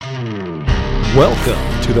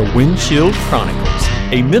Welcome to the Windshield Chronicles,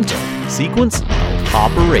 a mental sequence of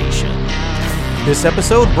operation. This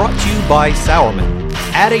episode brought to you by Sauermann.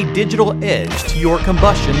 Add a digital edge to your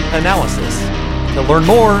combustion analysis. To learn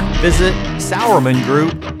more, visit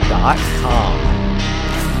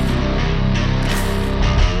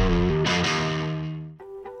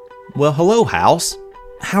SauermannGroup.com. Well, hello, house.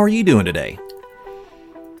 How are you doing today?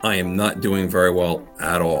 I am not doing very well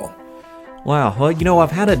at all. Wow. Well,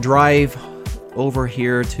 I've had a drive over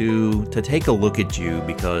here to take a look at you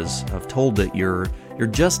because I've told that you're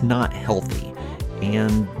just not healthy,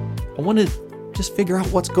 and I want to just figure out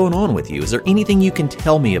what's going on with you. Is there anything you can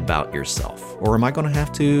tell me about yourself, or am I going to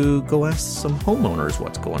have to go ask some homeowners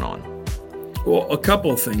what's going on? Well, a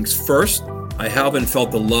couple of things. First, I haven't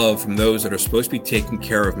felt the love from those that are supposed to be taking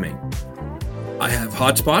care of me. I have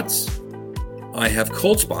hot spots, I have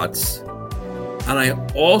cold spots, and I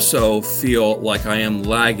also feel like I am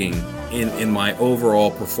lagging in my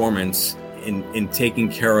overall performance in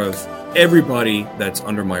taking care of everybody that's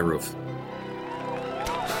under my roof.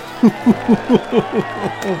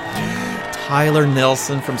 Tyler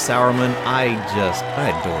Nelson from Sauermann, I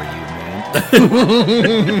adore you,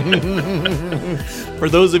 man. For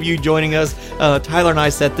those of you joining us, Tyler and I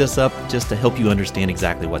set this up just to help you understand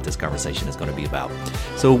exactly what this conversation is going to be about.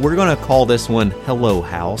 So we're going to call this one Hello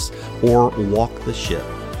House, or Walk the Ship,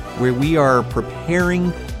 where we are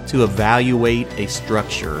preparing to evaluate a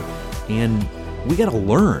structure, and we got to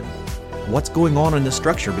learn what's going on in the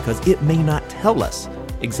structure because it may not tell us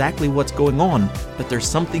exactly what's going on, but there's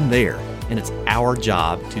something there, and it's our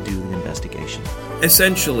job to do the investigation.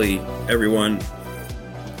 Essentially, everyone,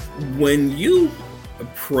 when you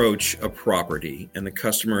approach a property and the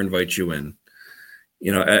customer invites you in,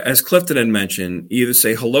 as Clifton had mentioned, either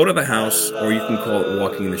say hello to the house or you can call it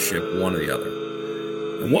walking the ship, one or the other.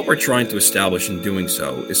 And what we're trying to establish in doing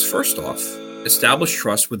so is, first off, establish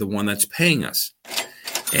trust with the one that's paying us.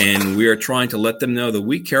 And we are trying to let them know that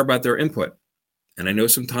we care about their input. And I know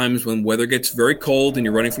sometimes when weather gets very cold and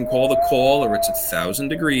you're running from call to call, or it's 1,000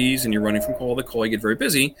 degrees and you're running from call to call, you get very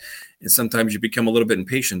busy. And sometimes you become a little bit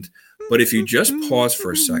impatient. But if you just pause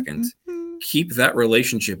for a second, keep that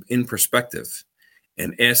relationship in perspective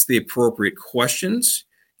and ask the appropriate questions,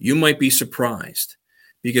 you might be surprised.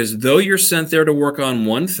 Because though you're sent there to work on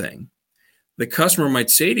one thing, the customer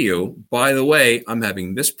might say to you, by the way, I'm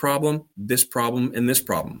having this problem, and this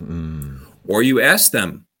problem. Or you ask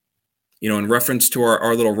them, in reference to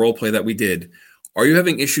our little role play that we did, are you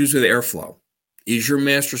having issues with airflow? Is your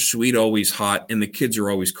master suite always hot and the kids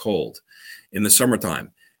are always cold in the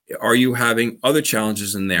summertime? Are you having other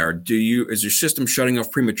challenges in there? Is your system shutting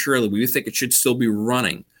off prematurely? Do you think it should still be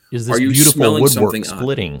running? Is this are you beautiful smelling woodwork something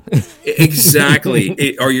splitting?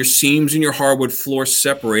 Exactly. Are your seams in your hardwood floor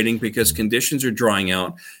separating because conditions are drying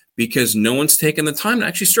out, because no one's taken the time to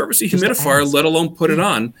actually service a humidifier, let alone put it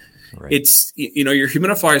on? Right. It's, your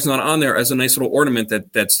humidifier is not on there as a nice little ornament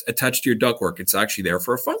that's attached to your duct's. It's actually there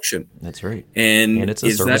for a function. That's right. And it's a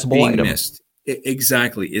is serviceable that being item. missed?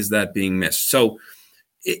 Exactly. Is that being missed? So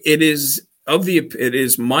it is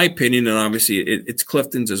my opinion, and obviously it's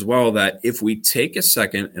Clifton's as well, that if we take a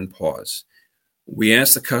second and pause, we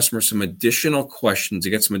ask the customer some additional questions to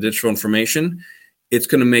get some additional information, it's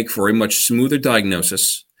going to make for a much smoother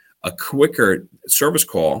diagnosis, a quicker service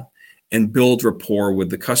call, and build rapport with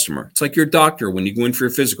the customer. It's like your doctor when you go in for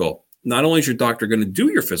your physical. Not only is your doctor going to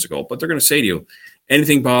do your physical, but they're going to say to you,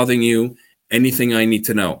 anything bothering you, anything I need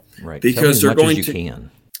to know. Right. Because they're going to.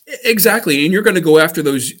 Can. Exactly. And you're going to go after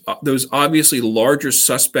those obviously larger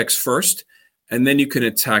suspects first, and then you can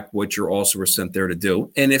attack what you're also sent there to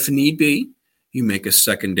do. And if need be, you make a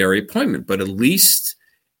secondary appointment. But at least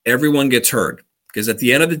everyone gets heard. Because at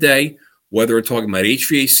the end of the day, whether we're talking about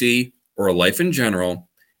HVAC or life in general,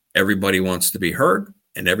 everybody wants to be heard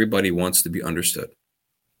and everybody wants to be understood.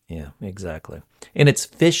 Yeah, exactly. And it's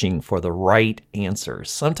fishing for the right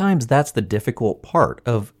answers. Sometimes that's the difficult part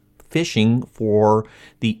of fishing for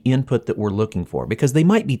the input that we're looking for, because they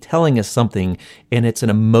might be telling us something and it's an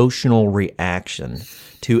emotional reaction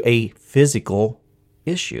to a physical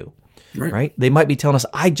issue, right? They might be telling us,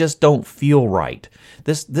 I just don't feel right.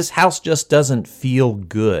 This house just doesn't feel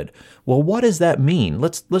good. Well, what does that mean?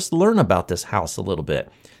 Let's learn about this house a little bit.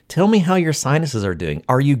 Tell me how your sinuses are doing.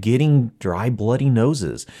 Are you getting dry, bloody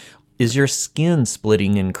noses? Is your skin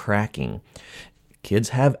splitting and cracking? Kids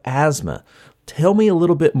have asthma. Tell me a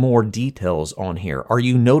little bit more details on here. Are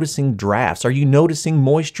you noticing drafts? Are you noticing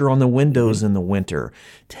moisture on the windows in the winter?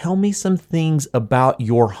 Tell me some things about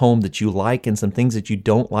your home that you like and some things that you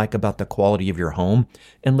don't like about the quality of your home.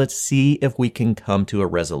 And let's see if we can come to a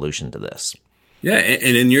resolution to this. Yeah,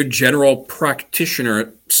 and in your general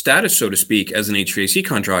practitioner status, so to speak, as an HVAC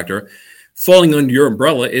contractor, falling under your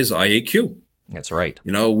umbrella is IAQ. That's right.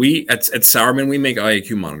 We at Sauermann, we make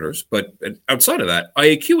IAQ monitors, but outside of that,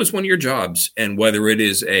 IAQ is one of your jobs. And whether it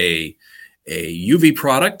is a UV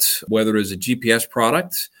product, whether it is a GPS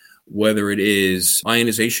product, whether it is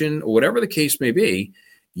ionization, or whatever the case may be,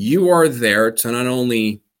 you are there to not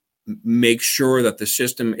only make sure that the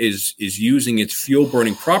system is using its fuel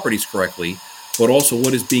burning properties correctly, but also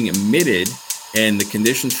what is being emitted and the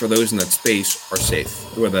conditions for those in that space are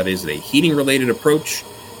safe. Whether that is a heating related approach,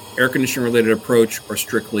 air conditioning related approach, or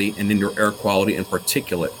strictly an indoor air quality and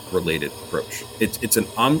particulate related approach. It's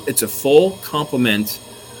a full complement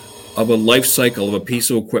of a life cycle of a piece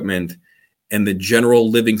of equipment and the general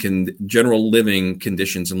living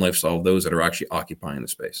conditions and lifestyle of those that are actually occupying the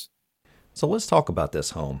space. So let's talk about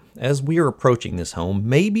this home. As we are approaching this home,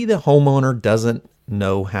 maybe the homeowner doesn't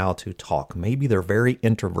know how to talk. Maybe they're very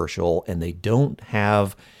introversial and they don't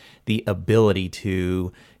have the ability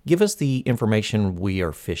to give us the information we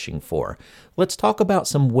are fishing for. Let's talk about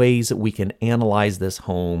some ways that we can analyze this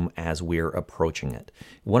home as we're approaching it.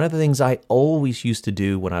 One of the things I always used to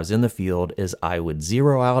do when I was in the field is I would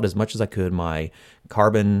zero out as much as I could my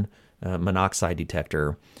carbon monoxide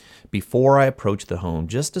detector before I approached the home,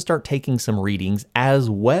 just to start taking some readings, as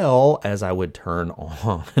well as I would turn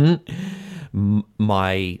on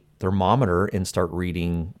my thermometer and start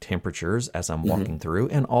reading temperatures as I'm walking through,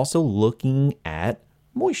 and also looking at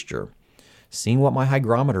moisture, seeing what my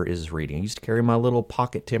hygrometer is reading. I used to carry my little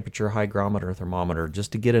pocket temperature hygrometer thermometer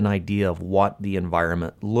just to get an idea of what the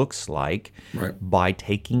environment looks like by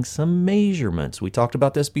taking some measurements. We talked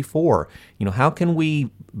about this before. How can we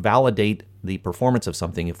validate the performance of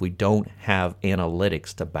something if we don't have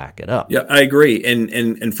analytics to back it up? Yeah, I agree.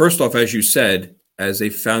 And first off, as you said, as a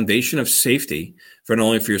foundation of safety for not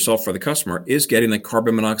only for yourself, for the customer, is getting the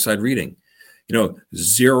carbon monoxide reading.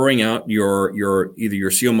 Zeroing out your either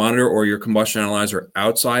your CO monitor or your combustion analyzer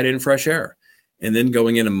outside in fresh air, and then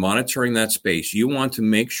going in and monitoring that space. You want to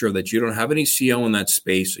make sure that you don't have any CO in that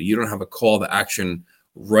space, so you don't have a call to action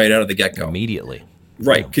right out of the get-go. Immediately.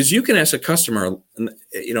 Right, because you can ask a customer,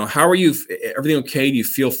 how are you? Everything okay? Do you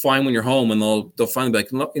feel fine when you're home? And they'll finally be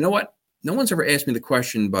like, you know what? No one's ever asked me the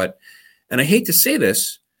question, and I hate to say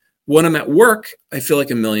this, when I'm at work, I feel like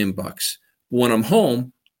 $1 million. When I'm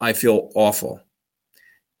home, I feel awful.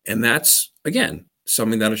 And that's, again,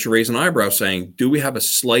 something that should raise an eyebrow, saying, do we have a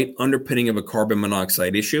slight underpinning of a carbon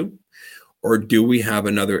monoxide issue, or do we have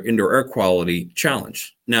another indoor air quality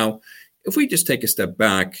challenge? Now, if we just take a step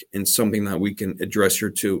back and something that we can address here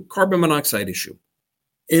too, carbon monoxide issue.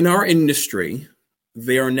 In our industry,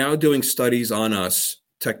 they are now doing studies on us,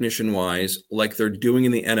 technician-wise, like they're doing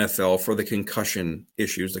in the NFL for the concussion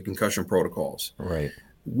issues, the concussion protocols. Right.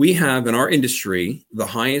 We have in our industry the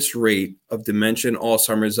highest rate of dementia and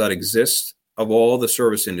Alzheimer's that exists of all the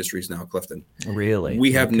service industries now, Clifton. Really?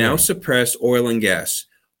 We have now suppressed oil and gas.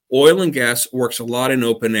 Oil and gas works a lot in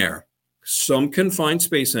open air, some confined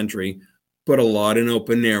space entry, but a lot in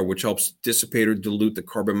open air, which helps dissipate or dilute the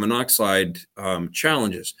carbon monoxide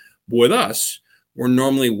challenges. With us, we're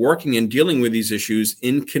normally working and dealing with these issues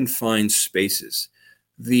in confined spaces.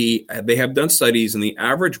 They have done studies in the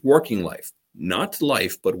average working life, not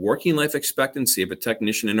life, but working life expectancy of a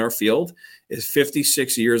technician in our field is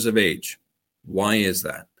 56 years of age. Why is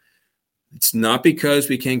that? It's not because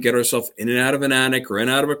we can't get ourselves in and out of an attic or in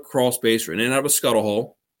and out of a crawl space or in and out of a scuttle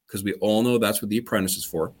hole, because we all know that's what the apprentice is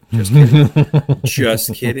for. Just kidding.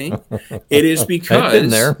 Just kidding. It is because, I've been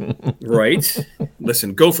there. Right?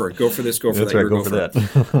 Listen, go for it. Go for this. Go for That's that. right, go for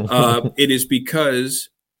that. It is because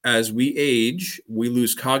as we age, we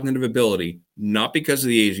lose cognitive ability, not because of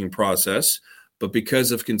the aging process, but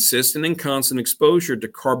because of consistent and constant exposure to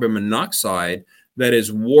carbon monoxide that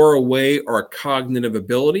has wore away our cognitive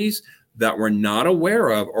abilities that we're not aware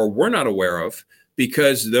of, or we're not aware of,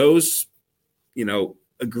 because those,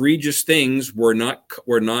 egregious things were not,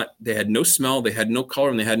 they had no smell, they had no color,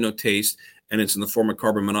 and they had no taste, and it's in the form of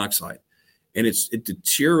carbon monoxide. And it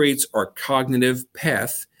deteriorates our cognitive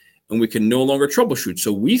path, and we can no longer troubleshoot.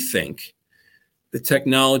 So we think the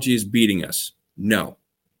technology is beating us. No.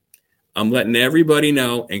 I'm letting everybody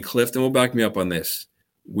know, and Clifton will back me up on this.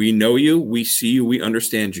 We know you, we see you, we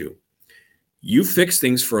understand you. You fix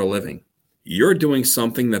things for a living. You're doing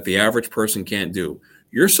something that the average person can't do.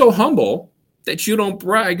 You're so humble that you don't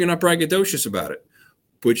brag, you're not braggadocious about it,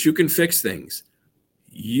 but you can fix things.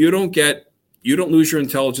 You don't lose your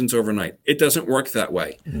intelligence overnight. It doesn't work that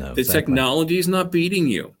way. No, the technology is not beating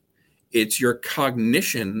you. It's your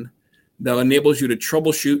cognition that enables you to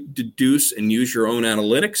troubleshoot, deduce, and use your own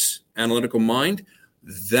analytical mind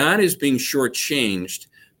That is being shortchanged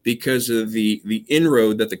because of the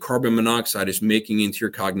inroad that the carbon monoxide is making into your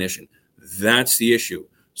cognition. That's the issue.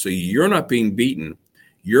 So you're not being beaten.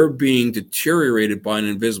 You're being deteriorated by an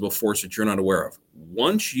invisible force that you're not aware of.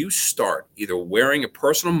 Once you start either wearing a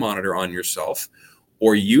personal monitor on yourself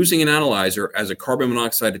or using an analyzer as a carbon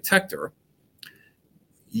monoxide detector,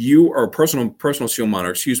 you are a personal CO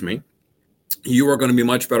monitor, you are going to be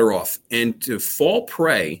much better off. And to fall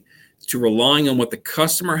prey to relying on what the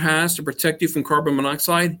customer has to protect you from carbon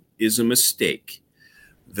monoxide is a mistake.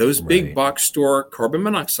 Those big box store carbon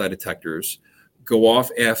monoxide detectors go off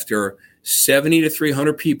after 70 to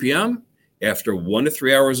 300 ppm after 1 to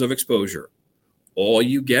 3 hours of exposure. All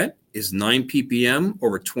you get is 9 ppm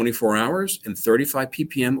over 24 hours and 35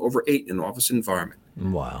 ppm over 8 in an office environment.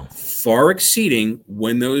 Wow. Far exceeding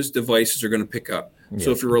when those devices are going to pick up. Yeah.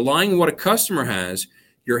 So if you're relying on what a customer has,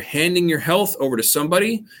 you're handing your health over to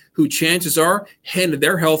somebody who chances are handed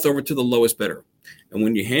their health over to the lowest bidder. And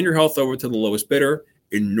when you hand your health over to the lowest bidder,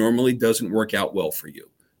 it normally doesn't work out well for you.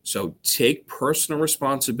 So take personal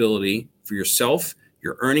responsibility for yourself,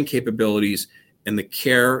 your earning capabilities, and the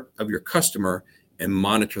care of your customer, and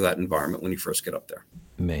monitor that environment when you first get up there.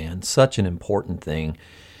 Man, such an important thing.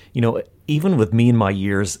 Even with me and my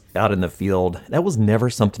years out in the field, that was never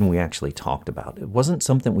something we actually talked about. It wasn't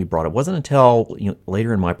something we brought up. It wasn't until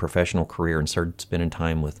later in my professional career and started spending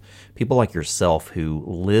time with people like yourself who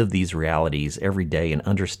live these realities every day and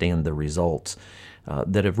understand the results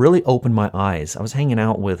that have really opened my eyes. I was hanging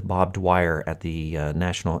out with Bob Dwyer at the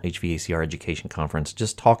National HVACR Education Conference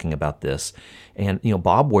just talking about this. And,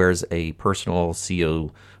 Bob wears a personal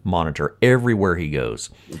CO monitor everywhere he goes.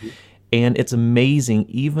 Mm-hmm. And it's amazing,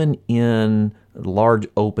 even in large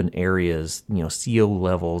open areas, CO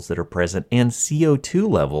levels that are present and CO2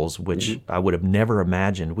 levels, which I would have never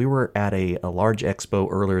imagined. We were at a large expo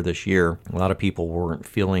earlier this year. A lot of people weren't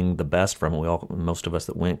feeling the best from it. Most of us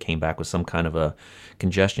that went came back with some kind of a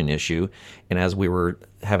congestion issue. And as we were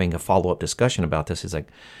having a follow-up discussion about this, he's like,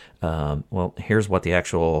 here's what the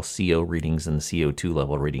actual CO readings and the CO2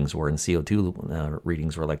 level readings were. And CO2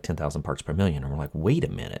 readings were like 10,000 parts per million. And we're like, wait a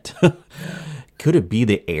minute. Could it be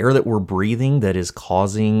the air that we're breathing that is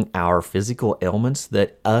causing our physical ailments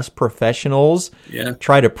that us professionals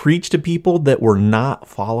try to preach to people that we're not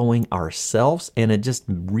following ourselves? And it just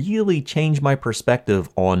really changed my perspective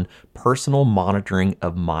on personal monitoring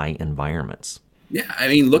of my environments. Yeah, I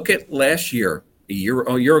mean, look at last year, a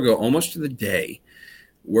year ago, almost to the day,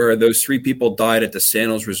 where those 3 people died at the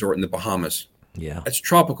Sandals Resort in the Bahamas. Yeah. That's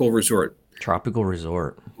tropical resort. Tropical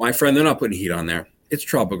resort. My friend, they're not putting heat on there. It's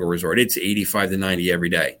tropical resort. It's 85 to 90 every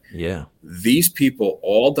day. Yeah. These people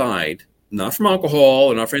all died, not from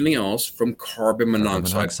alcohol or not from anything else, from carbon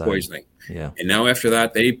monoxide poisoning. Yeah. And now after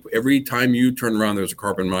that, every time you turn around, there's a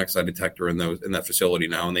carbon monoxide detector in that facility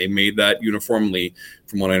now. And they made that uniformly,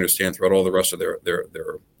 from what I understand, throughout all the rest of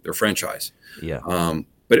their franchise. Yeah.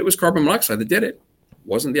 But it was carbon monoxide that did it.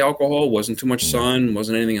 Wasn't the alcohol, wasn't too much sun,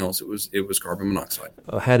 wasn't anything else. It was carbon monoxide.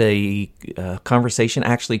 I had a conversation.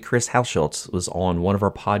 Actually, Chris Hausschultz was on one of our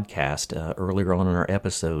podcasts earlier on in our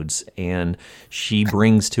episodes, and she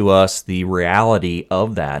brings to us the reality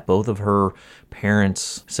of that. Both of her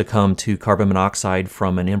parents succumbed to carbon monoxide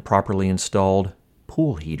from an improperly installed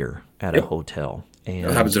pool heater at a hotel. And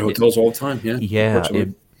that happens at hotels all the time, Yeah,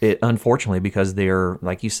 it unfortunately, because they're,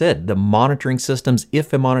 like you said, the monitoring systems,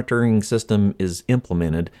 if a monitoring system is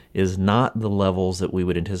implemented, is not the levels that we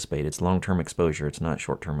would anticipate. It's long-term exposure. It's not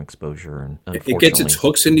short-term exposure. And unfortunately, it gets its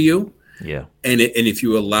hooks into you. Yeah. And if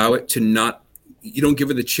you allow it to you don't give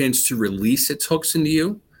it the chance to release its hooks into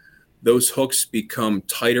you, those hooks become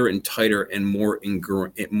tighter and tighter and more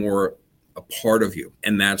a part of you.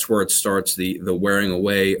 And that's where it starts the wearing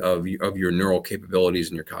away of your neural capabilities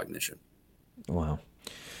and your cognition. Wow.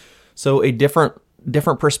 So a different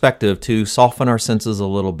perspective to soften our senses a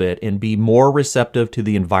little bit and be more receptive to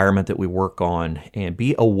the environment that we work on and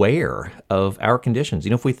be aware of our conditions.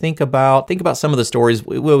 If we think about some of the stories,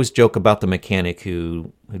 we always joke about the mechanic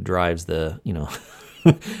who drives the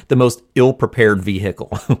the most ill-prepared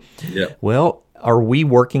vehicle. Yeah. Well, are we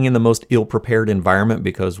working in the most ill-prepared environment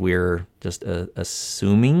because we're just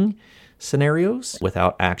assuming scenarios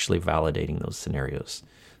without actually validating those scenarios?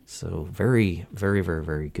 So very, very, very,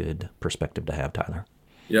 very good perspective to have, Tyler.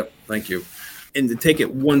 Yep. Thank you. And to take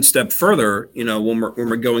it one step further, when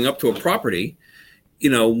we're going up to a property,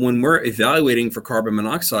 when we're evaluating for carbon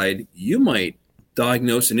monoxide, you might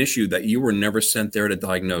diagnose an issue that you were never sent there to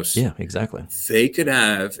diagnose. Yeah, exactly. They could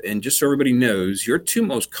have, and just so everybody knows, your 2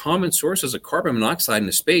 most common sources of carbon monoxide in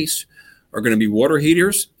the space are going to be water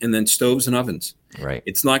heaters and then stoves and ovens. Right.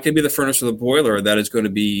 It's not going to be the furnace or the boiler that is going to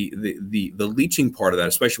be the leaching part of that,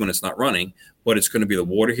 especially when it's not running, but it's going to be the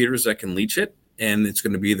water heaters that can leach it, and it's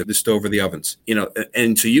going to be the stove or the ovens.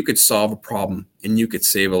 And so you could solve a problem and you could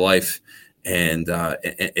save a life and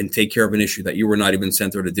take care of an issue that you were not even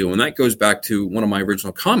sent there to do. And that goes back to one of my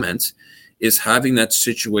original comments, is having that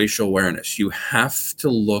situational awareness. You have to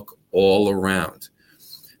look all around,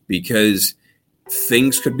 because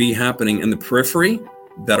things could be happening in the periphery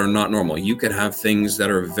that are not normal. You could have things that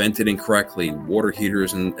are vented incorrectly, water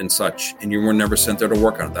heaters and such, and you were never sent there to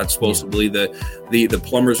work on it. That's supposed to be the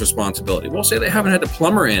plumber's responsibility. Well, say they haven't had the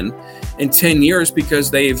plumber in 10 years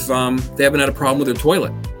because they haven't had a problem with their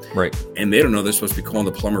toilet. Right. And they don't know they're supposed to be calling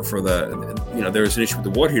the plumber for there's an issue with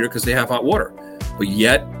the water heater because they have hot water. But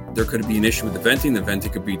yet there could be an issue with the venting. The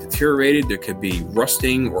venting could be deteriorated. There could be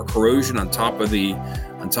rusting or corrosion on top of the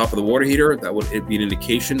water heater. That would be an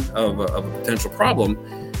indication of a potential problem.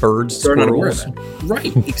 Birds, They're not aware of squirrels. that.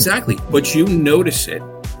 Right, exactly. But you notice it,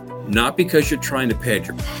 not because you're trying to pad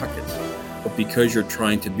your pockets, but because you're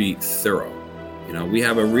trying to be thorough. We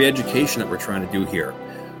have a re-education that we're trying to do here.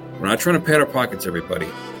 We're not trying to pad our pockets, everybody.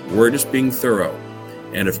 We're just being thorough.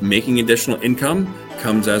 And if making additional income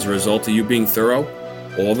comes as a result of you being thorough,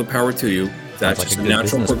 all the power to you. That's like just a a good natural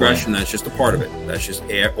business progression. plan. That's just a part of it. That's just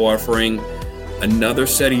offering another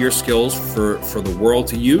set of your skills for the world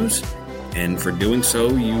to use. And for doing so,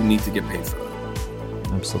 you need to get paid for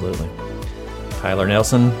that. Absolutely. Tyler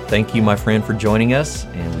Nelson, thank you, my friend, for joining us,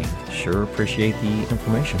 and we sure appreciate the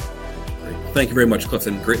information. Thank you very much,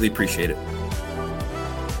 Clifton. Greatly appreciate it.